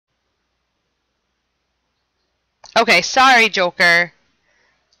Okay, sorry, Joker.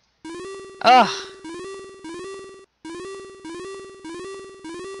 Ugh.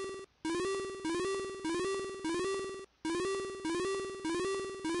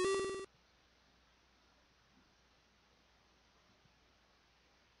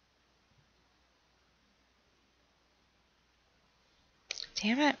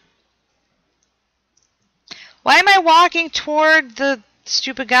 Damn it. Why am I walking toward the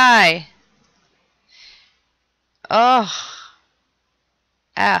stupid guy? Ugh.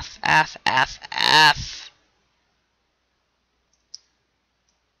 F, F, F, F.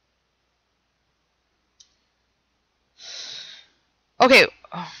 Okay.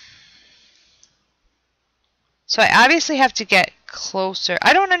 So I obviously have to get closer.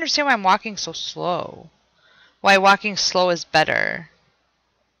 I don't understand why I'm walking so slow. Why walking slow is better.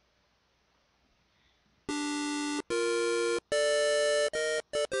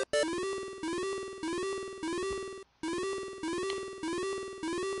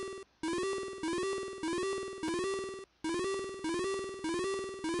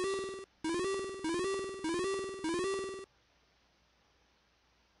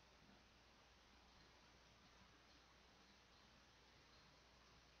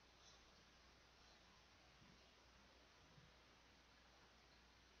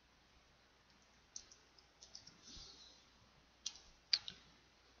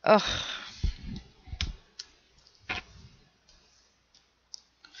 Ugh.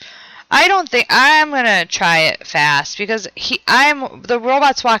 I don't think I'm gonna try it fast because the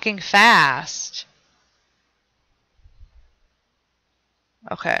robot's walking fast.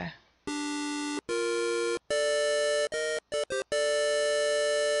 Okay.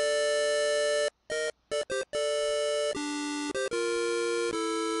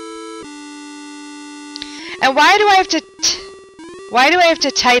 And why do I have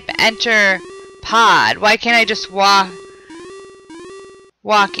to type enter pod? Why can't I just walk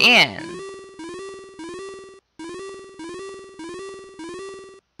in?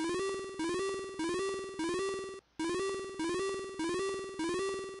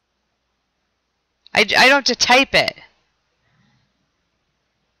 I don't have to type it.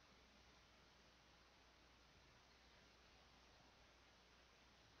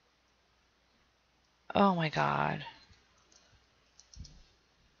 Oh my god.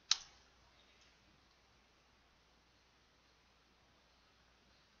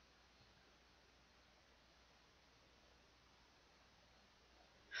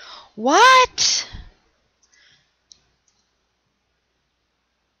 What?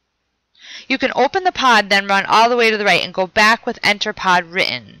 You can open the pod, then run all the way to the right and go back with enter pod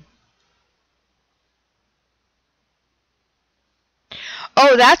written.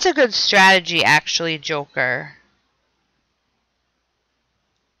 Oh, that's a good strategy, actually, Joker.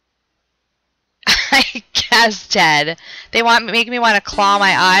 I guess, Ted. They make me want to claw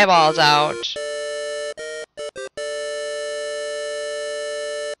my eyeballs out.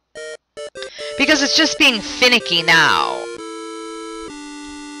 Because it's just being finicky now.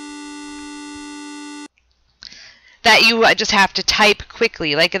 That you just have to type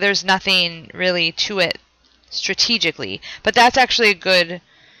quickly. Like, there's nothing really to it strategically. But that's actually a good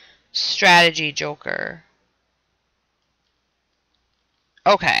strategy, Joker.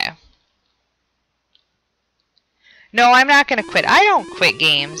 Okay. No, I'm not going to quit. I don't quit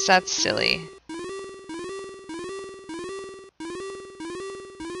games. That's silly.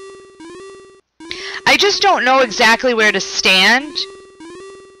 I just don't know exactly where to stand.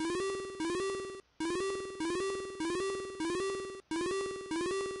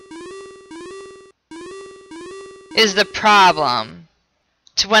 Is the problem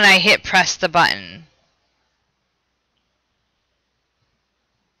to when I hit press the button.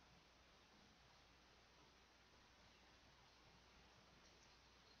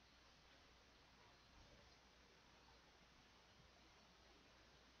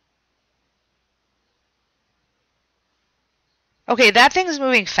 Okay, that thing's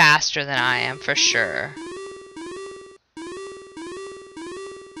moving faster than I am, for sure.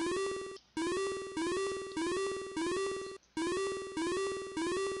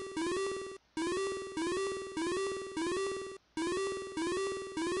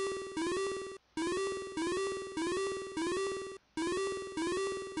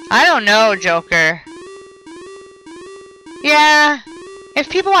 I don't know, Joker. Yeah, if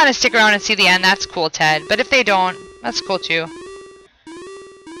people want to stick around and see the end, that's cool, Ted. But if they don't, that's cool too.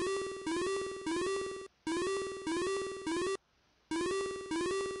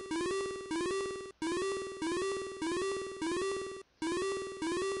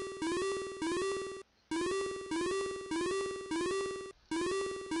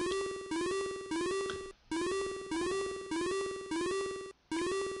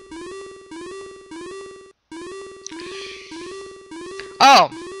 Oh,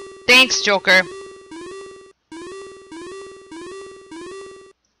 thanks, Joker.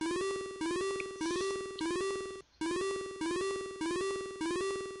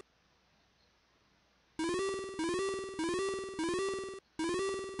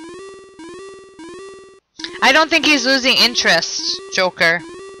 I don't think he's losing interest, Joker.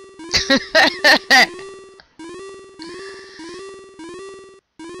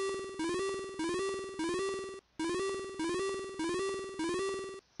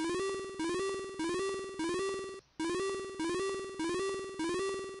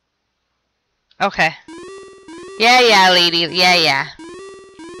 Okay. Yeah, lady. Yeah.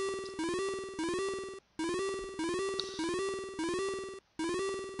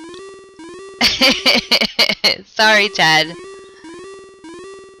 Sorry, Ted.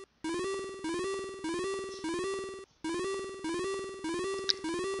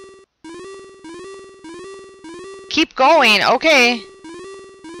 Keep going, okay.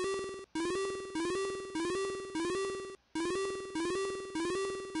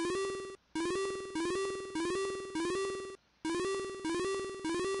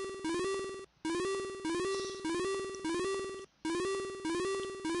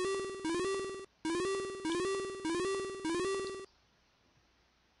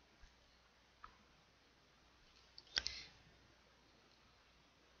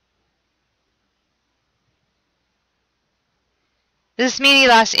 Does this mean he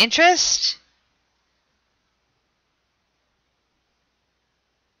lost interest?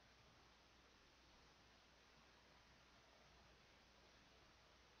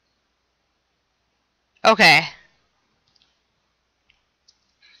 Okay.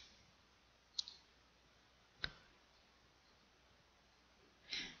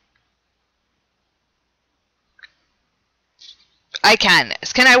 I can.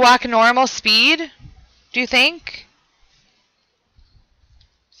 Can I walk normal speed? Do you think?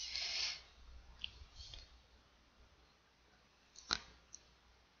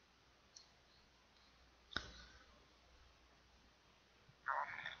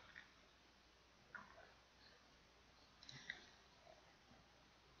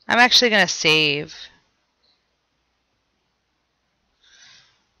 I'm actually gonna save.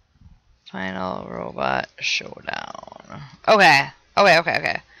 Final Robot Showdown. Okay.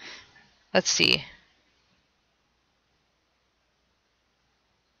 Okay. Let's see.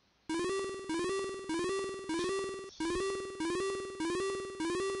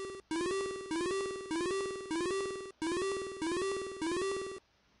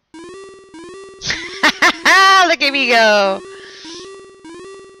 Look at me go.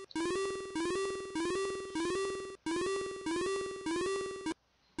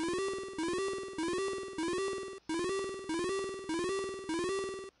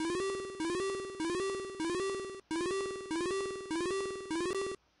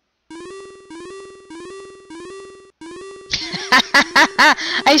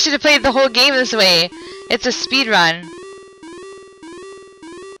 I should have played the whole game this way. It's a speed run.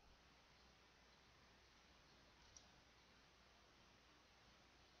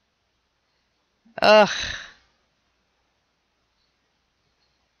 Ugh.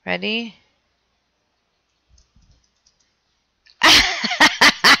 Ready?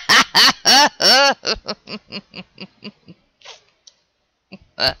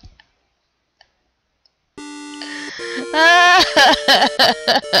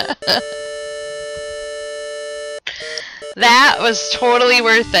 That was totally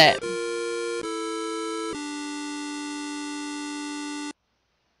worth it.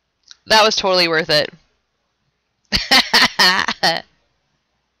 That was totally worth it.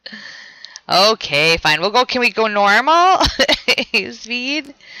 Okay, fine. We'll go. Can we go normal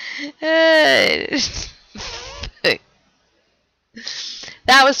speed? That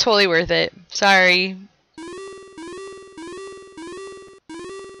was totally worth it. Sorry.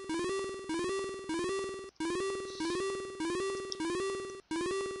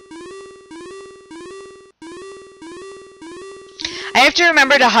 I have to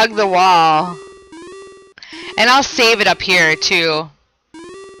remember to hug the wall. And I'll save it up here, too.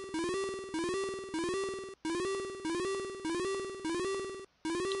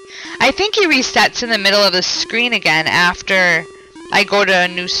 I think he resets in the middle of the screen again after I go to a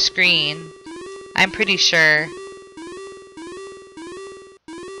new screen. I'm pretty sure.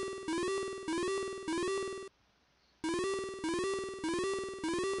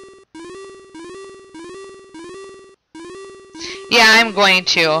 Yeah, I'm going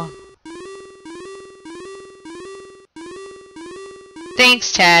to.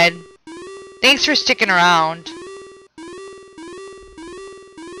 Thanks, Ted. Thanks for sticking around.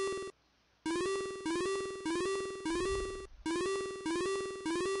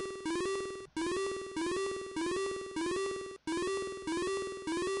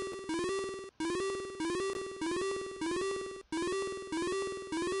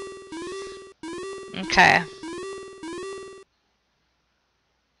 Okay.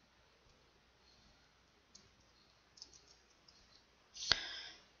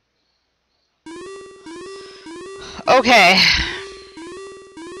 Okay.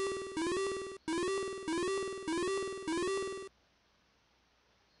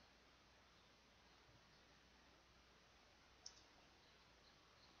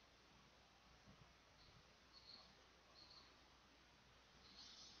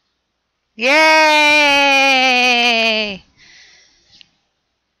 Yay!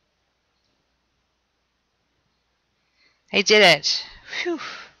 I did it. Whew.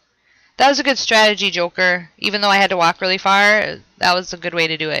 That was a good strategy, Joker. Even though I had to walk really far, that was a good way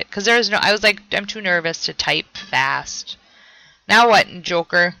to do it. Because I was like, I'm too nervous to type fast. Now what,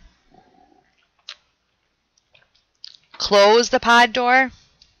 Joker? Close the pod door.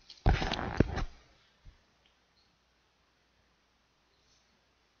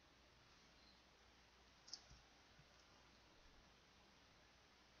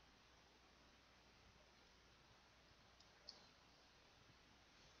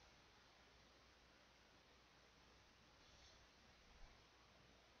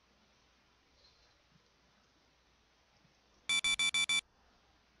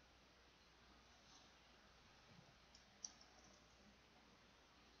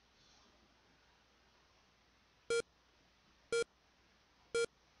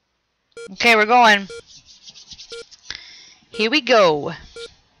 Okay, we're going. Here we go.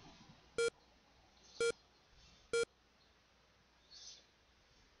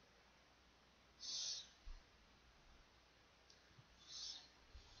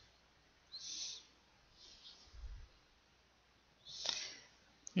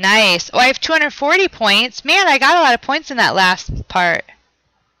 Nice. Oh, I have 240 points. Man, I got a lot of points in that last part.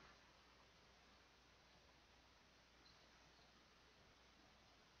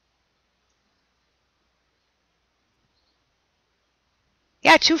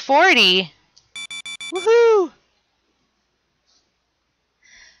 Yeah, 240. Woohoo!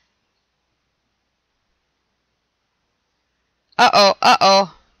 Uh-oh,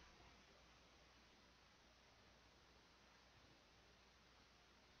 uh-oh.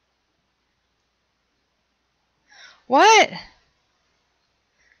 What?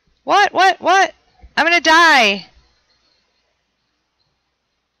 What? I'm gonna die.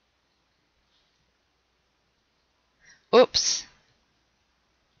 Oops.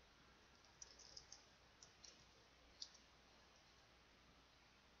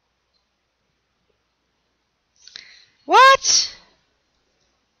 What?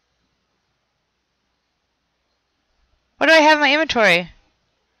 What do I have in my inventory?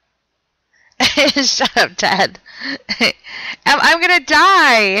 Shut up, Ted. I'm gonna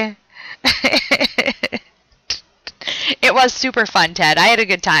die. It was super fun, Ted. I had a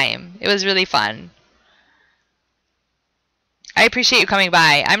good time. It was really fun. I appreciate you coming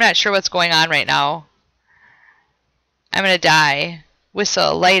by. I'm not sure what's going on right now. I'm gonna die.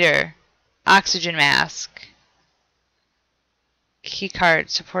 Whistle, lighter, oxygen mask, keycard,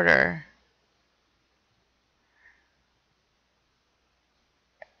 supporter.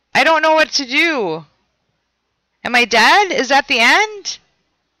 I don't know what to do. Am I dead? Is that the end?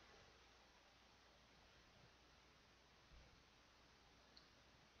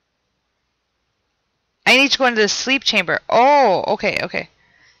 I need to go into the sleep chamber. Oh, okay.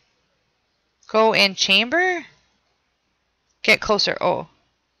 Go in chamber? Get closer. Oh.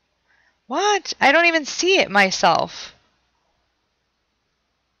 What? I don't even see it myself.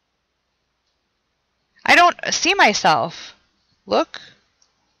 I don't see myself. Look.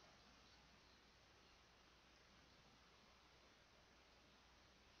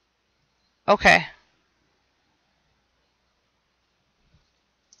 Okay.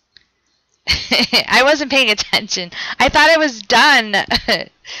 I wasn't paying attention. I thought I was done,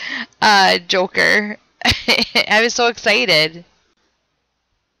 Joker. I was so excited.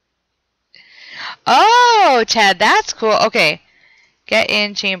 Oh, Chad, that's cool. Okay. Get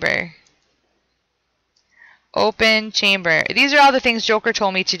in chamber. Open chamber. These are all the things Joker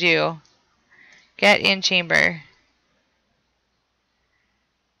told me to do. Get in chamber.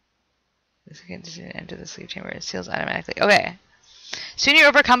 Enter the sleep chamber. It seals automatically. Okay. Soon you're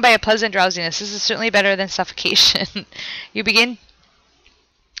overcome by a pleasant drowsiness. This is certainly better than suffocation. You begin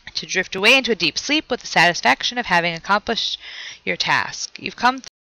to drift away into a deep sleep with the satisfaction of having accomplished your task. You've come